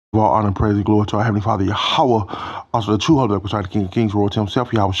All honor and praise and glory to our Heavenly Father, Yahweh, also the true Holy One, the King of Kings, royalty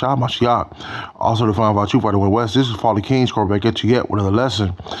himself, Yahweh Shah, Mashiach, also the Father of our true Father, West. This is Fallen Kings, going back at you yet with another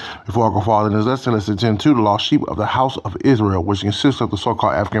lesson. Before I go farther in this lesson, let's attend to the lost sheep of the house of Israel, which consists of the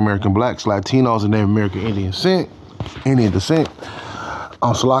so-called African-American blacks, Latinos, and Native American Indian descent,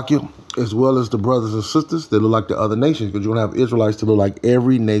 Salakia, as well as the brothers and sisters that look like the other nations, because you're going to have Israelites that look like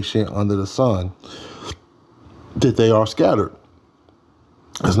every nation under the sun, that they are scattered.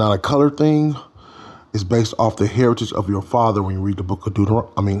 It's not a color thing. It's based off the heritage of your father when you read the book of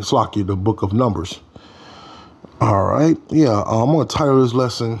Salakia, the book of Numbers. All right. Yeah, I'm going to title this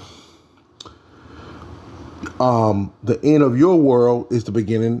lesson, The End of Your World is the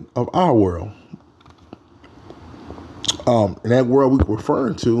Beginning of Our World. And that world we're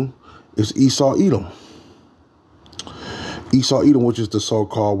referring to is Esau Edom. Esau Edom, which is the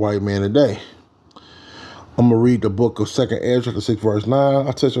so-called white man today. I'm going to read the book of 2nd Ezra, chapter 6, verse 9.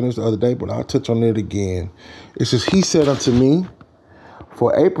 I touched on this the other day, but I'll touch on it again. It says, he said unto me,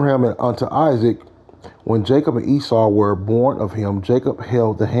 for Abraham and unto Isaac, when Jacob and Esau were born of him, Jacob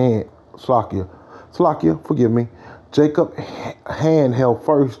held the hand, Salakia, forgive me. Jacob's hand held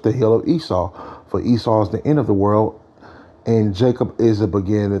first the heel of Esau, for Esau is the end of the world, and Jacob is the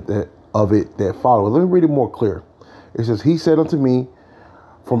beginning of it that followed. Let me read it more clear. It says, he said unto me,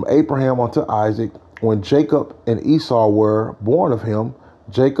 from Abraham unto Isaac, when Jacob and Esau were born of him,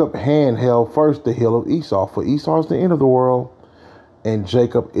 Jacob's hand held first the heel of Esau, for Esau is the end of the world, and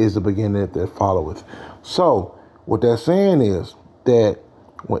Jacob is the beginning that followeth. So, what that's saying is that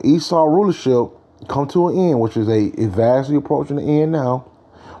when Esau rulership come to an end, which is a vastly approaching the end now,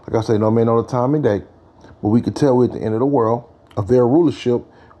 like I say, no man know the time and day, but we could tell we're at the end of the world of their rulership,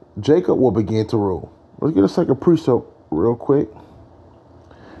 Jacob will begin to rule. Let's get a second precept real quick.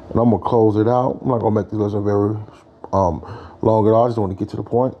 And I'm going to close it out. I'm not going to make this lesson very long at all. I just want to get to the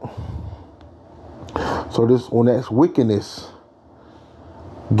point. So when that wickedness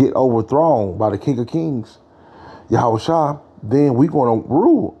get overthrown by the King of Kings, Yahweh Shah, then we're going to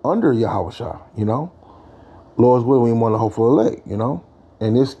rule under Yahweh Shah, you know. Lord's will, we want to hope for elect, you know.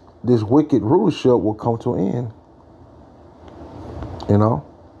 And this wicked rulership will come to an end, you know.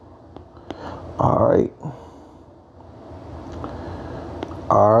 All right.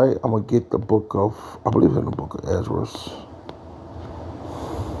 All right, I'm going to get the book of, I believe it's in the book of Ezra.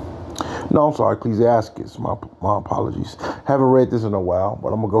 No, I'm sorry, Ecclesiastes. My apologies. Haven't read this in a while, but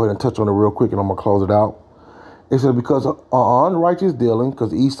I'm going to go ahead and touch on it real quick and I'm going to close it out. It says, because of unrighteous dealing,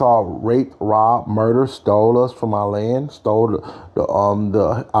 because Esau raped, robbed, murdered, stole us from our land, stole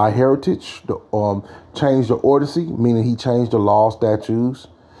our heritage, changed the ordinancy, meaning he changed the law, statutes.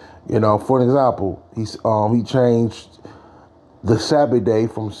 You know, for an example, he changed the Sabbath day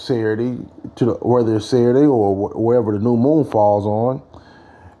from Saturday to whether it's Saturday or wherever the new moon falls on.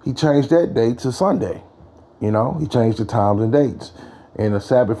 He changed that day to Sunday. You know, he changed the times and dates, and the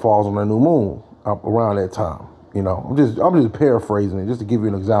Sabbath falls on the new moon up around that time. You know, I'm just paraphrasing it just to give you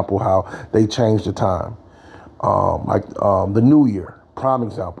an example how they changed the time. The New Year, prime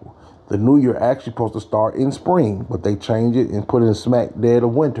example. The New Year actually supposed to start in spring, but they changed it and put it in smack dead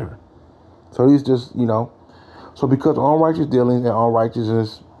of winter. So he's just, you know. So because of unrighteous dealings and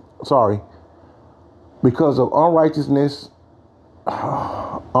because of unrighteous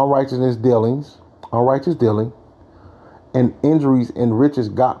dealing, and injuries and riches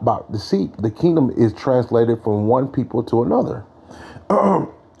got by deceit, the kingdom is translated from one people to another.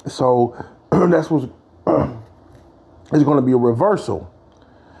 So that's what's it's going to be a reversal.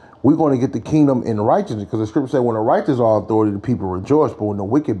 We're going to get the kingdom in righteousness, because the scripture said, when the righteous are authority, the people rejoice, but when the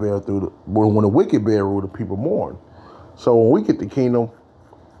wicked bear rule, the people mourn. So when we get the kingdom,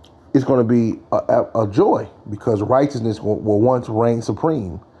 it's going to be a joy, because righteousness will once reign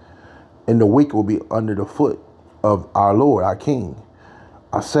supreme, and the wicked will be under the foot of our Lord, our King,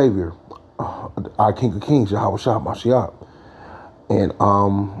 our Savior, our King of Kings, Yahweh Shah Mashiach. And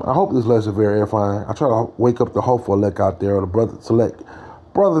I hope this lesson is very edifying. I try to wake up the hopeful elect out there, or the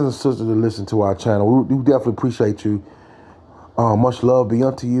brothers and sisters that listen to our channel. We definitely appreciate you. Much love be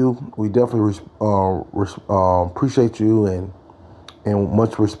unto you. We definitely appreciate you, and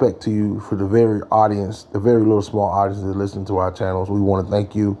much respect to you for the very little small audience that listen to our channels. We want to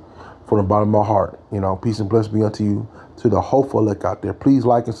thank you from the bottom of my heart. You know, peace and blessings be unto you, to the hopeful elect out there. Please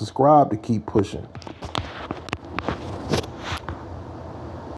like and subscribe to keep pushing.